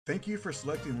Thank you for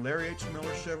selecting Larry H.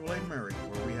 Miller Chevrolet Murray,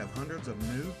 where we have hundreds of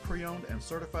new, pre-owned, and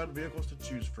certified vehicles to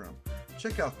choose from.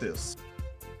 Check out this.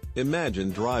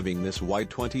 Imagine driving this white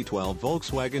 2012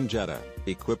 Volkswagen Jetta,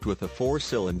 equipped with a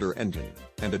 4-cylinder engine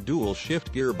and a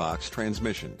dual-shift gearbox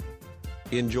transmission.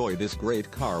 Enjoy this great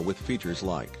car with features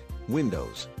like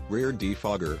windows, rear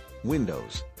defogger,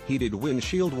 windows, heated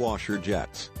windshield washer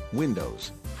jets,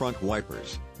 windows, front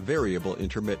wipers, variable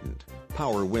intermittent,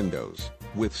 power windows,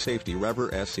 with safety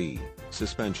rever SE,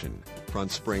 suspension,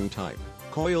 front spring type,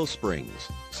 coil springs,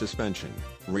 suspension,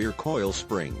 rear coil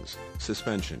springs,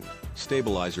 suspension,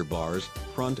 stabilizer bars,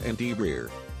 front and rear,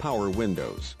 power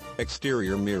windows,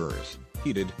 exterior mirrors,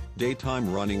 heated,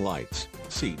 daytime running lights,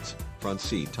 seats, front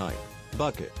seat type,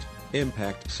 bucket,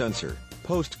 impact sensor,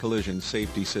 post-collision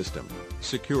safety system,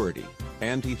 security,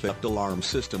 anti-theft alarm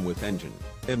system with engine,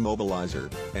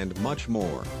 immobilizer, and much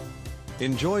more.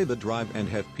 Enjoy the drive and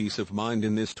have peace of mind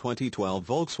in this 2012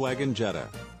 Volkswagen Jetta.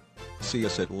 See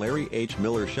us at Larry H.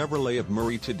 Miller Chevrolet of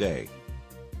Murray today.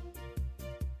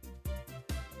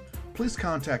 Please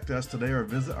contact us today or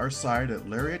visit our site at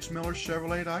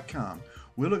larryhmillerchevrolet.com.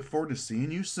 We look forward to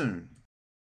seeing you soon.